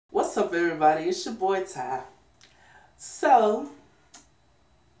up, everybody? It's your boy Ty. So,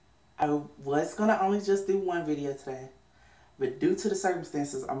 I was gonna only just do one video today, but due to the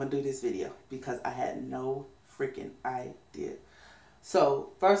circumstances, I'm gonna do this video because I had no freaking idea.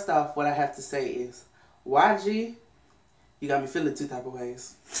 So, first off, what I have to say is, YG, you got me feeling two type of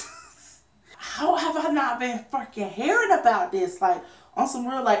ways. How have I not been freaking hearing about this? Like, on some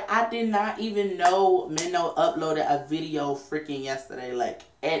real, like, I did not even know MINO uploaded a video freaking yesterday, like,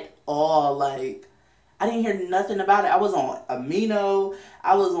 at all. Like, I didn't hear nothing about it. I was on AMINO.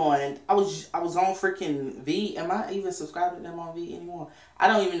 I was on freaking V. Am I even subscribed to them on V anymore? I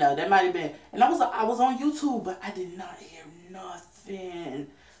don't even know. That might have been. And I was on YouTube, but I did not hear nothing.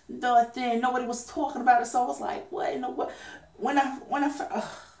 Nothing. Nobody was talking about it. So I was like, what in the what?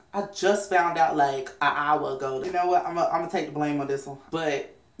 I just found out like an hour ago. You know what? I'm gonna take the blame on this one.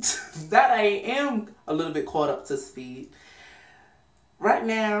 But that I am a little bit caught up to speed. Right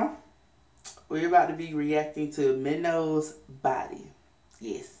now, we're about to be reacting to MINO's Body.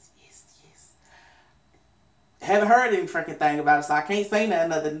 Yes. Haven't heard any freaking thing about it, so I can't say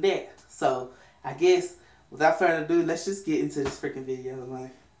nothing other than that. So I guess without further ado, let's just get into this freaking video.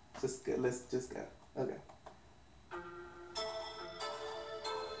 Like, let's just go. Okay.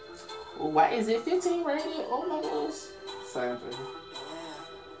 Why is it 15 rated? Oh my gosh. Sorry,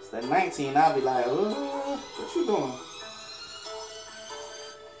 it's that 19. I'll be like, oh, what you doing?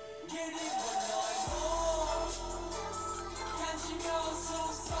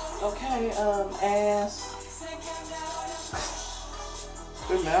 Okay, ass.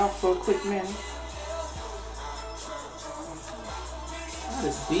 Good mouth for a quick minute. Oh,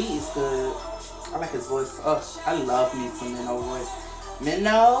 this beat is good. I like his voice. Oh, I love me some MINO voice.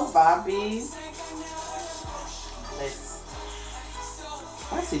 MINO, Bobby.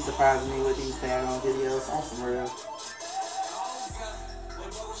 Why is he surprising me with these daggone videos? On some real.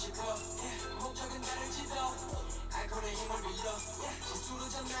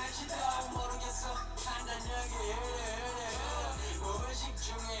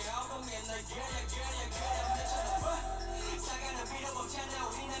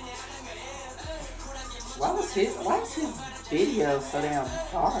 Why is his video so damn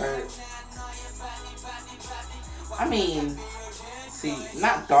hard? I mean, see,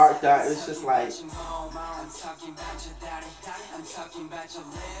 not dark, it's just like,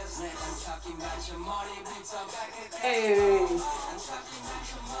 hey,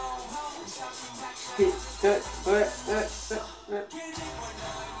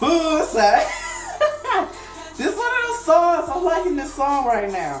 bullseye. This one of those songs, I'm liking this song right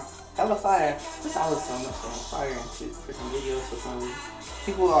now. Hella fire. There's always so much fire in freaking videos for some reason.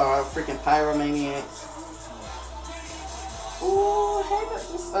 People are freaking pyromaniacs. Ooh, hey, but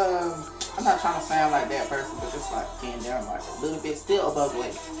just, I'm not trying to sound like that person, but just like getting down like a little bit, still above the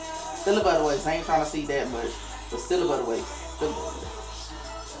waist. Still above the waist. I ain't trying to see that much, but still above the waist. Still above the waist.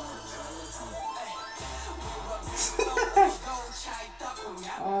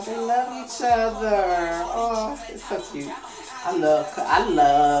 Oh, they love each other. Oh, it's so cute. I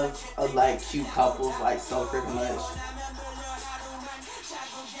love like cute couples like so freaking much.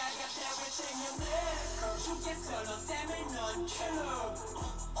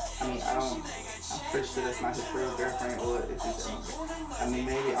 I mean, I'm pretty sure that's not his real girlfriend, or if he doesn't. I mean,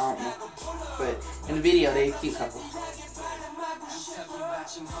 maybe, I don't know. But in the video, they cute couple. I'm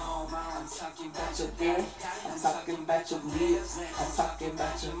talking about your girl. I'm talking about your lips. I'm talking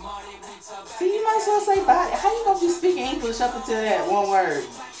about your... See, you might as well say body. How you gonna be speaking English up until that one word?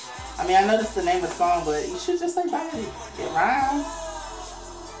 I mean, I know that's the name of the song, but you should just say body. It rhymes.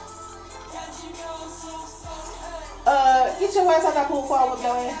 Get your ass out that pool before I whip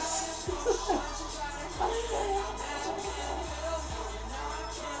your ass.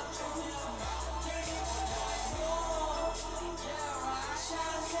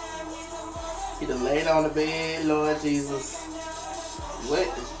 He done laid on the bed, Lord Jesus. What?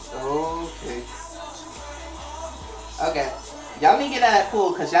 Okay. Okay. Y'all need to get out of that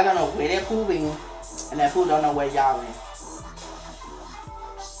pool because y'all don't know where that pool been. And that pool don't know where y'all in.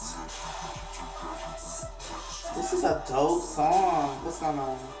 This is a dope song. What's going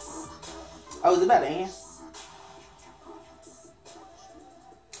on? Oh, is it about to end?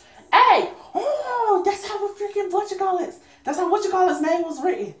 Hey! Oh, that's how we freaking whatchamacallits. That's how whatchamacallits name was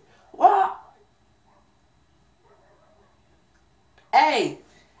written. What? Hey,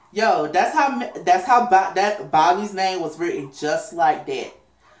 yo, that's how Bobby's name was written, just like that.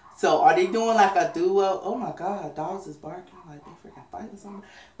 So are they doing like a duo? Oh my God, dogs is barking like they freaking fighting something.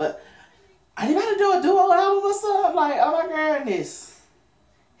 But are they about to do a duo album or something? Like, oh my goodness,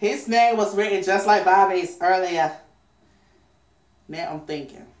 his name was written just like Bobby's earlier. Now I'm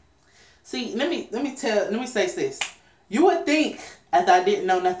thinking, See, let me say this. You would think, as I didn't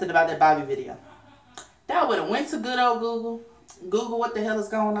know nothing about that Bobby video, that I would have went to good old Google what the hell is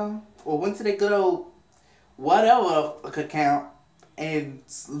going on, or went to that good old whatever account and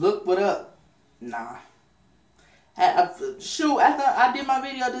look what up. Nah. Shoot, after I did my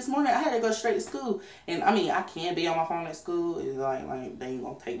video this morning, I had to go straight to school. And I mean, I can be on my phone at school. It's like they ain't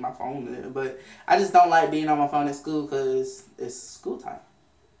gonna take my phone. But I just don't like being on my phone at school because it's school time,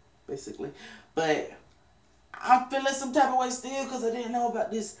 basically. But I'm feeling some type of way still because I didn't know about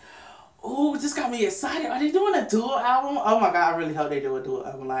this. Oh, this got me excited. Are they doing a dual album? Oh my God, I really hope they do a dual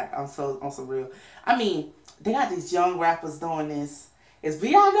album. Like, I'm so on some real. I mean, they got these young rappers doing this. Is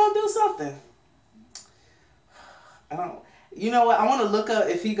VI gonna do something? I don't. You know what? I want to look up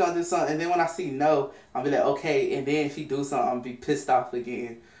if he gonna do something, and then when I see no, I'll be like, okay. And then if he do something, I'll be pissed off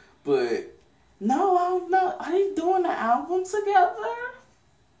again. But no, I don't know. Are they doing the album together?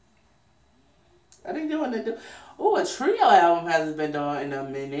 Are they doing the? Oh, a trio album hasn't been done in a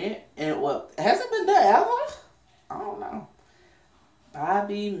minute, and what hasn't been done ever? I don't know.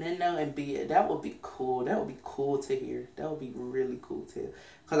 Bobby, MINO, and B. That would be cool. That would be cool to hear. That would be really cool to hear.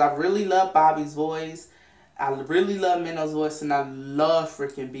 Cause I really love Bobby's voice. I really love MINO's voice, and I love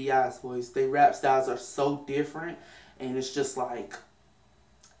freaking B.I.'s voice. Their rap styles are so different, and it's just like,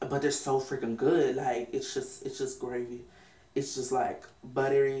 but they're so freaking good. Like it's just gravy. It's just like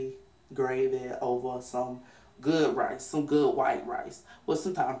buttery gravy over some good rice, some good white rice. Well,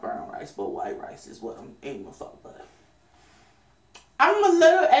 sometimes brown rice, but white rice is what I'm aiming for. But I'm a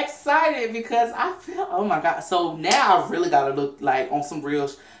little excited because I feel, oh my God. So now I really gotta look like on some real.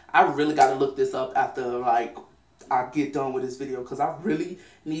 I really gotta look this up after like I get done with this video because I really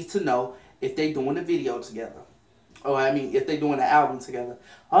need to know if they doing a video together, or I mean if they doing an album together.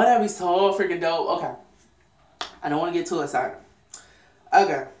 Oh, that'd be so freaking dope. Okay, I don't want to get too excited.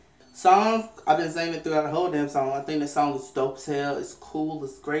 Okay. Song, I've been singing throughout the whole damn song. I think the song is dope as hell. It's cool.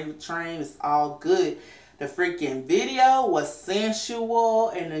 It's gravy train. It's all good. The freaking video was sensual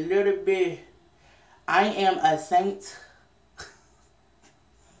and a little bit. I am a saint.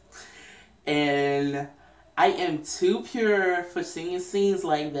 And I am too pure for singing scenes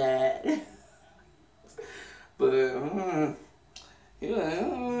like that. But he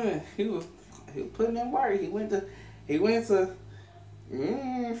was putting in work. He went to. It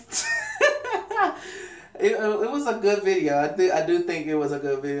was a good video. I do think it was a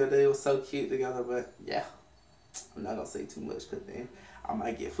good video. They were so cute together. But yeah, I'm not gonna say too much because then I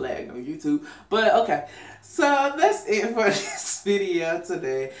might get flagged on YouTube. But okay, so that's it for this video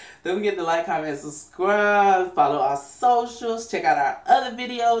today. Don't forget to like, comment, and subscribe. Follow our socials. Check out our other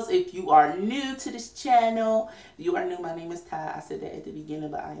videos if you are new to this channel. If you are new, my name is Ty. I said that at the beginning,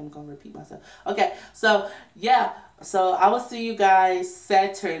 but I am going to repeat myself. Okay, so yeah. So I will see you guys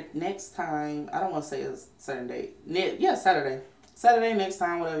Saturday next time. I don't want to say a certain date. Yeah, Saturday. Saturday next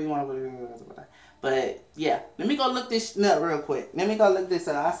time, whatever you want to put it. But yeah, let me go look this up real quick. Let me go look this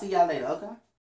up. I'll see y'all later, okay?